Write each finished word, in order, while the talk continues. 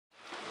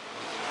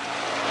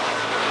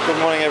Good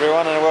morning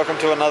everyone, and welcome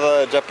to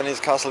another Japanese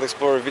Castle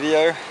Explorer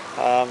video.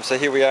 So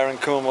here we are in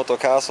Kumamoto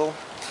Castle,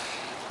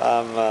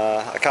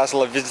 a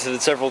castle I've visited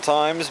several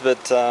times,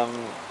 but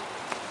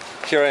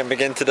here I am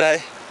again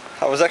today.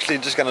 I was actually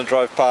just going to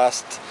drive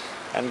past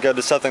and go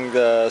to southern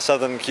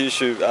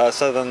Kyushu,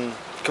 southern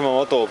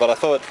Kumamoto, but I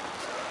thought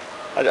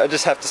I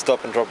just have to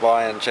stop and drop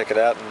by and check it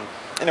out. And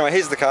anyway,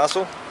 here's the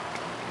castle.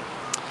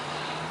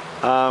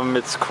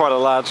 It's quite a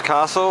large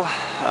castle.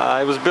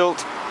 It was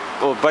built,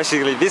 well,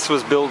 basically this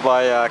was built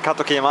by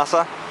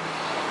Kumamoto.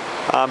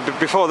 But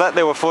before that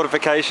there were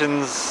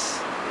fortifications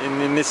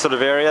in this sort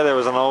of area. There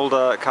was an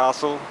older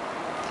castle,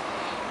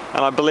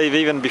 and I believe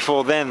even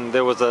before then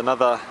there was an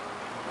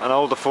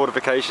older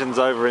fortifications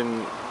over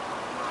in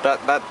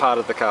that part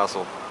of the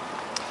castle.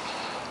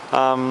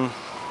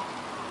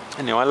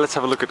 Anyway, let's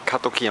have a look at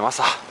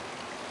Kumamoto.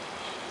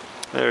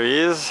 There he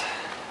is.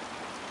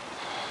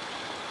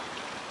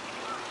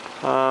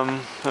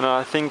 And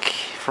I think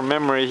from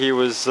memory he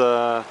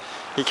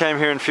came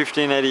here in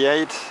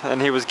 1588,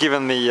 and he was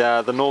given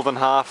the northern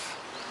half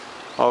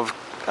of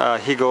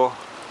Higo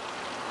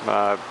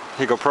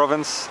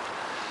province.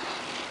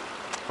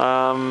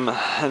 And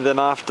then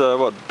after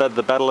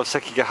the Battle of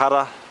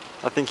Sekigahara,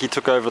 I think he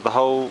took over the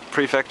whole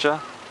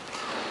prefecture.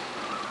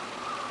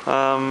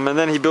 And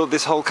then he built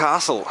this whole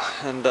castle,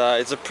 and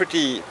it's a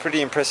pretty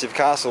impressive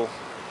castle.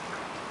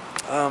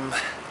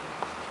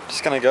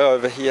 Just gonna go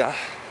over here.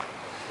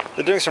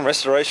 They're doing some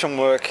restoration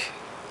work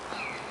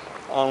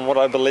on what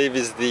I believe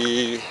is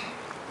the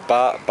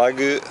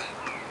Bagu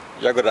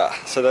Yagoda.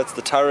 So that's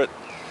the turret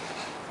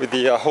with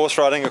the horse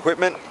riding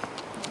equipment.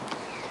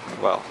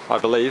 Well, I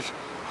believe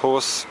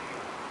horse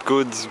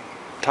goods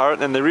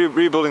turret, and they're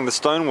rebuilding the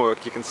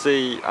stonework. You can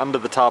see under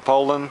the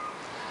tarpaulin,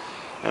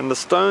 and the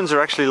stones are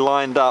actually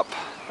lined up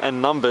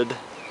and numbered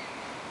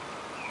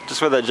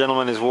just where that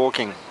gentleman is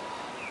walking.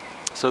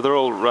 So they're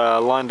all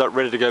lined up,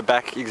 ready to go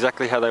back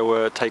exactly how they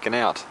were taken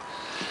out.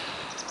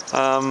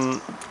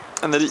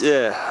 And then,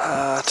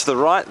 to the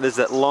right there's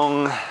that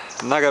long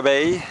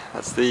Nagabe.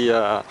 That's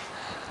the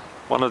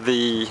one of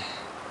the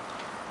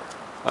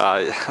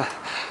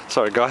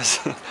sorry guys,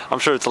 I'm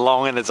sure it's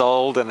long and it's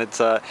old, and it's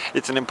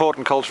an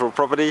important cultural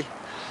property.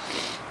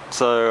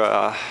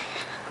 So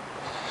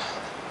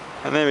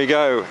and there we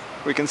go.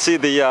 We can see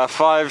the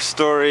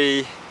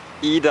 5-story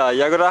Ida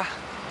Yagoda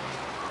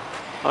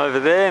over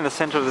there in the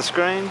center of the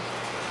screen,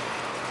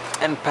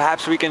 and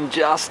perhaps we can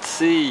just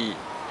see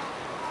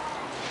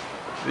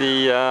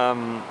the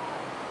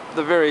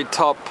very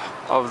top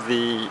of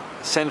the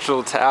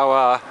central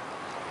tower.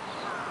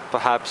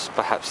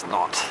 Perhaps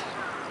not.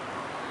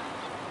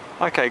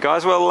 Okay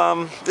guys, well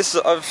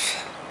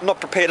I've not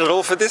prepared at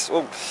all for this.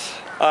 Well,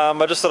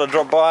 I just thought I'd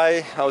drop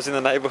by. I was in the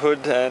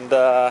neighborhood, and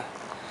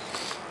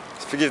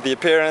forgive the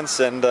appearance,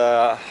 and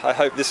I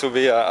hope this will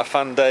be a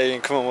fun day in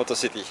Kumamoto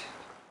City.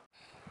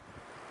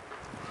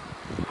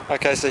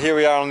 Okay, so here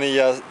we are on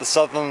the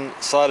southern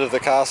side of the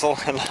castle,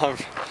 and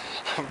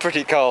I'm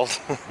pretty cold.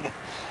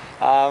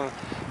 So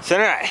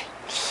anyway,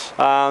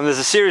 there's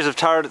a series of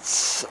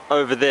turrets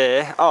over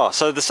there. Oh,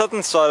 so the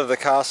southern side of the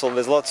castle,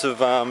 there's lots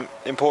of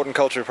important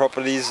cultural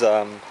properties,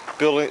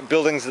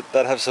 buildings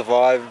that have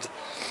survived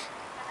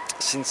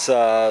since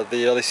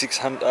the early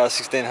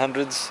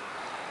 1600s.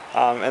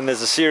 And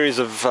there's a series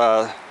of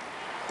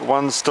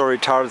 1-story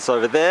turrets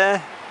over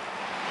there.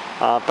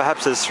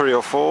 Perhaps there's 3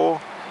 or 4.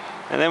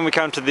 And then we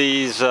come to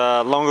these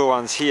longer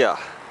ones here.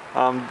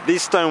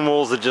 These stone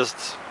walls are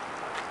just,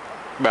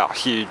 well,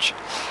 huge.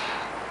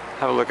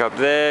 Have a look up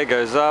there,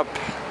 goes up,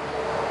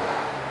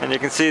 and you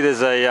can see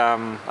there's a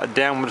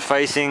downward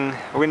facing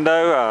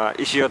window,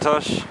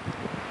 Ishiotosh,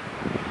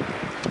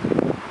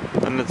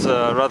 and it's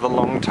a rather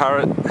long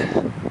turret.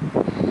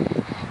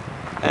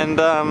 And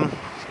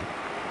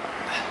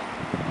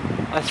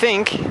I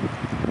think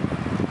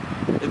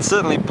it's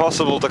certainly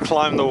possible to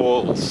climb the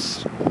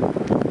walls.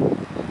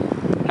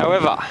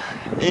 However,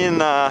 in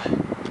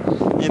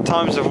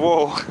times of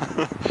war,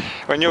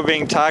 when you're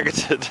being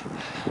targeted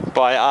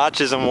by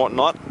archers and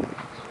whatnot,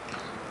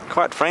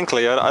 quite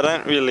frankly, I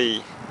don't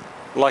really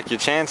like your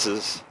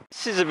chances.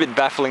 This is a bit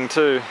baffling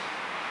too.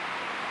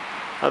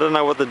 I don't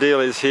know what the deal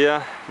is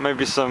here.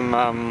 Maybe some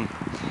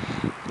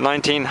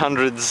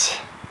 1900s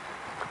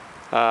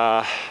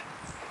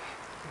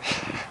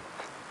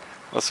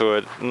what's the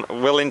word?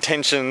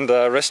 Well-intentioned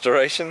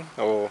restoration,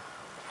 or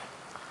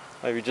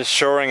maybe just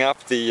shoring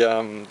up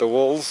the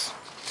walls.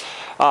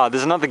 Ah,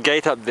 there's another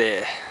gate up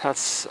there.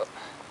 That's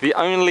the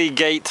only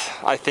gate,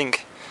 I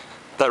think,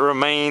 that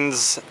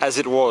remains as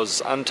it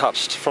was,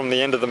 untouched from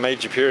the end of the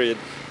Meiji period,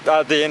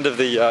 the end of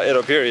the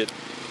Edo period.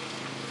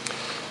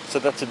 So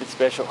that's a bit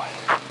special.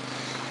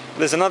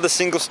 There's another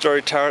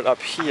single-story turret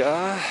up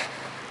here.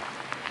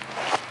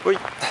 Oi.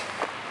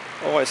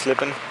 Always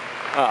slipping.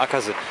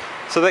 Akazu.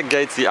 So that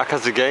gate's the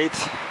Akazu gate.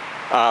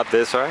 Up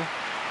there, sorry.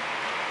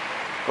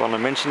 The one I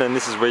mentioned, and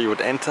this is where you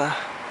would enter.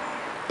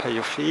 Pay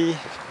your fee.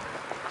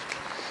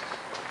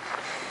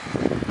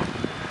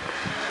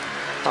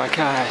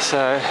 Okay,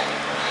 so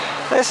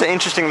that's an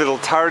interesting little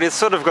turret. It's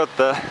sort of got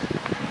the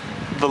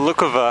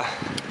look of a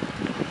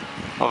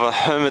of a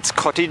hermit's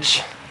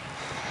cottage.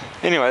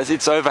 Anyways,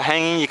 it's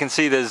overhanging. You can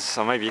see there's,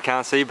 or maybe you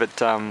can't see, but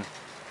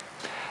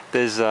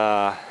there's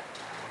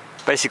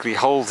basically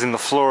holes in the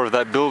floor of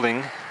that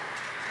building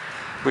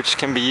which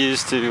can be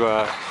used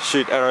to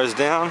shoot arrows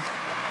down.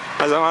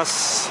 There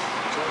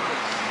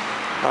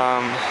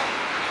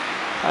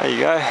you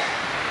go.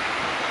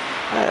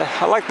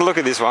 I like the look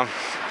of this one.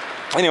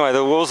 Anyway,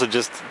 the walls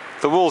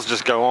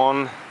just go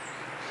on,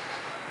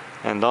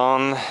 and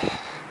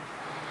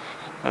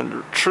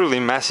truly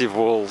massive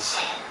walls.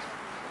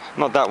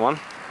 Not that one.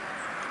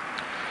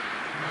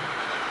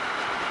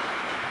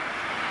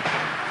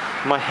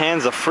 My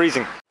hands are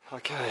freezing.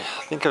 Okay,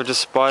 I think I've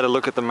just spied a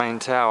look at the main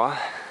tower.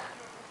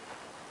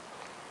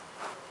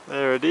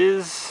 There it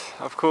is,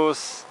 of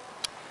course,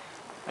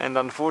 and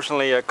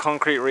unfortunately a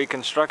concrete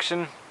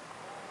reconstruction.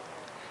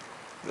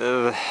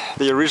 The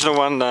original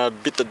one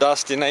bit the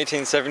dust in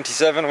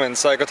 1877 when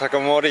Saigo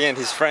Takamori and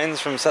his friends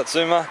from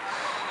Satsuma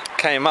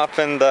came up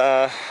and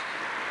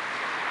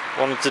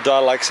wanted to die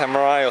like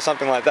samurai or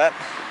something like that.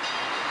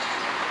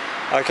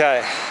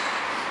 Okay,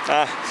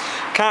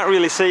 can't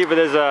really see, but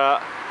there's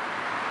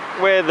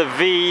where the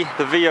V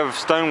of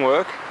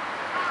stonework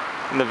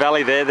in the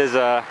valley there's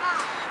the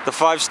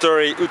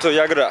 5-story Uto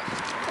Yagura.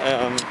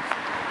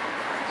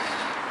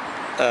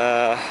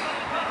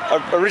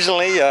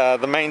 Originally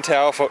the main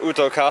tower for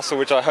Uto Castle,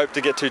 which I hope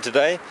to get to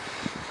today.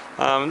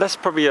 That's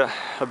probably a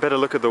better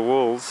look at the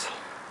walls.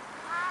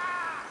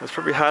 It's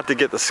probably hard to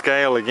get the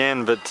scale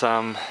again, but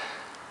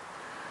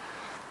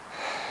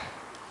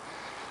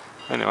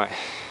anyway,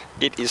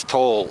 it is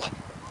tall.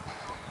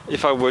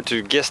 If I were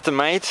to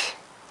guesstimate,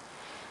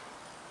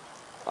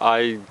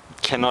 I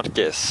cannot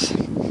guess.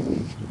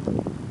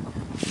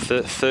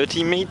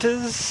 30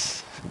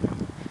 meters?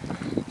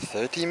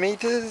 30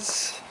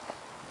 meters?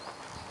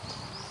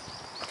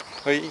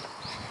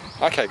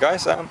 Okay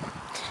guys,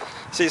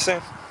 see you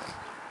soon.